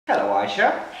Hello,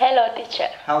 Aisha. Hello, teacher.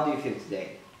 How do you feel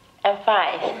today? I'm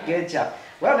fine. Good job.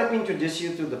 Well, let me introduce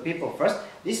you to the people first.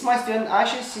 This is my student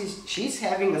Aisha. She's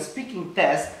having a speaking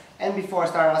test, and before I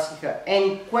start asking her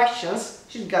any questions,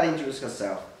 she's got to introduce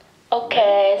herself.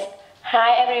 Okay.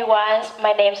 Hi everyone.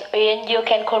 My name is Uyên. You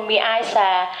can call me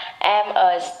Isha. I'm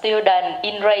a student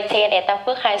in grade 10 at Tam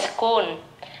Phước High School.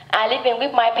 I live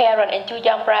with my parents and two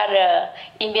young brothers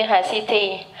in Biên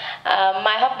City.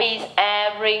 My hobbies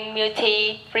are bring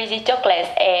music, freezy chocolates,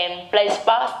 and play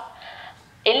sports.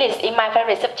 English is my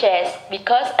favorite subject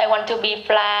because I want to be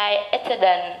flight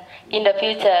attendant in the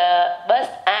future,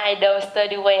 but I don't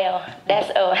study well.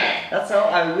 That's all. That's all.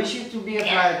 I wish you to be a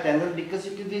flight attendant because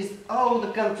you can visit all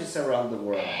the countries around the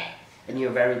world. And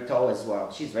you're very tall as well.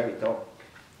 She's very tall.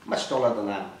 Much taller than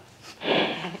I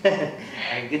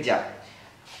am. Good job.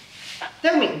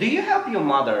 Tell me, do you help your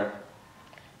mother?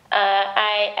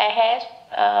 I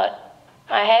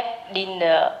have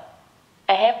dinner.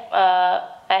 I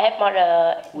have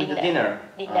mother With dinner. the dinner?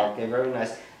 Dinner. Okay, very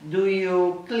nice. Do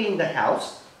you clean the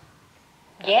house?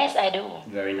 Yes, I do.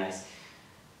 Very nice.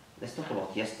 Let's talk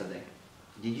about yesterday.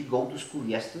 Did you go to school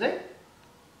yesterday?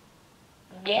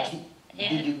 Yes.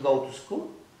 Did you go to school?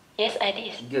 Yes, I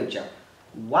did. Good job.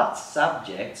 What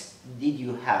subjects did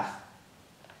you have?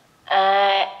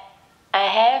 I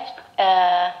have.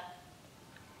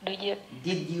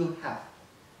 Did you have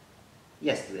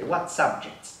yesterday? What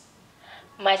subjects?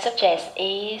 My subject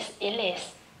is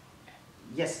English.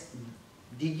 Yes.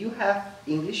 Did you have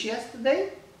English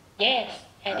yesterday? Yes,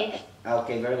 I did.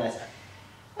 Okay, very nice.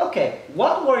 Okay,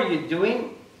 what were you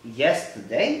doing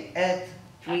yesterday at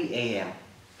 3 a.m.?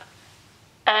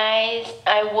 I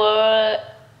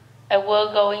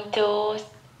were going to.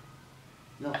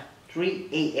 No, 3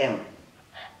 a.m.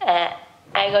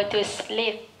 I go to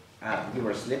sleep. You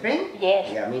were sleeping?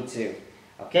 Yes. Yeah, me too.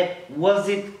 Okay, was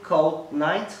it cold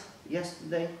night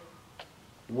yesterday?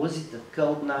 Was it a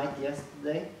cold night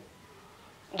yesterday?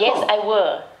 Yes, Oh. I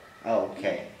were.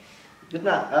 Okay. Good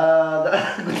night.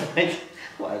 Good night.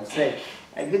 What I'm saying.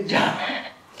 Good job.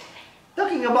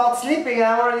 Talking about sleeping,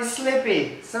 I'm already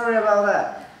sleepy. Sorry about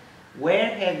that. Where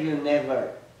have you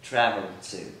never traveled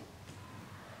to?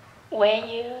 Where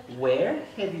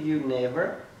have you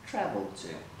never traveled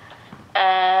to?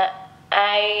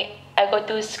 I go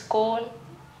to school.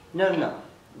 No.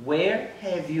 Where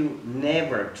have you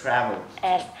never traveled?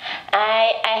 As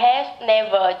I have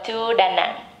never to Da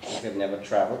Nang. You have never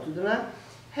traveled to Da Nang.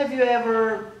 Have you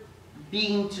ever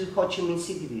been to Ho Chi Minh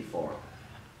City before?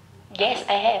 Yes,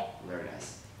 I have. Very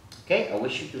nice. Okay, I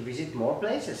wish you to visit more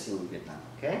places in Vietnam,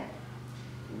 okay?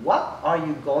 What are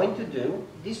you going to do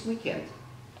this weekend?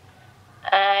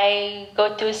 I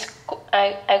go to school.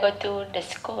 I go to the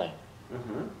school.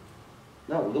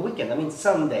 No, the weekend, I mean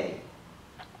Sunday.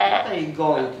 What are you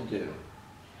going to do?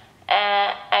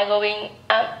 I'm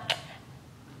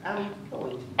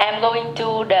going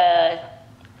to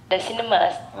the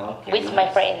cinemas Okay, with my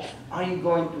friends. Are you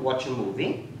going to watch a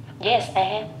movie? Yes, I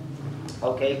have.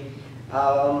 Okay.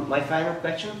 My final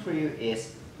question for you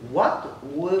is, what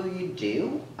will you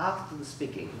do after the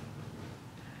speaking?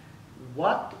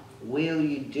 What will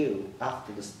you do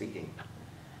after the speaking?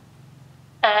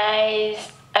 I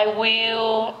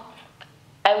will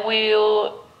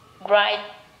write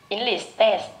English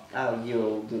test.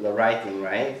 You'll do the writing,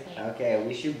 right? Okay, I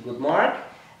wish you good mark.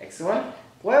 Excellent.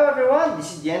 Well, everyone,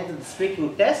 this is the end of the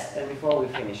speaking test, and before we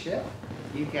finish it,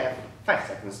 you have 5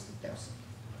 seconds to tell us.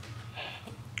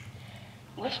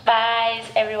 Goodbye,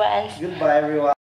 everyone. Goodbye, everyone.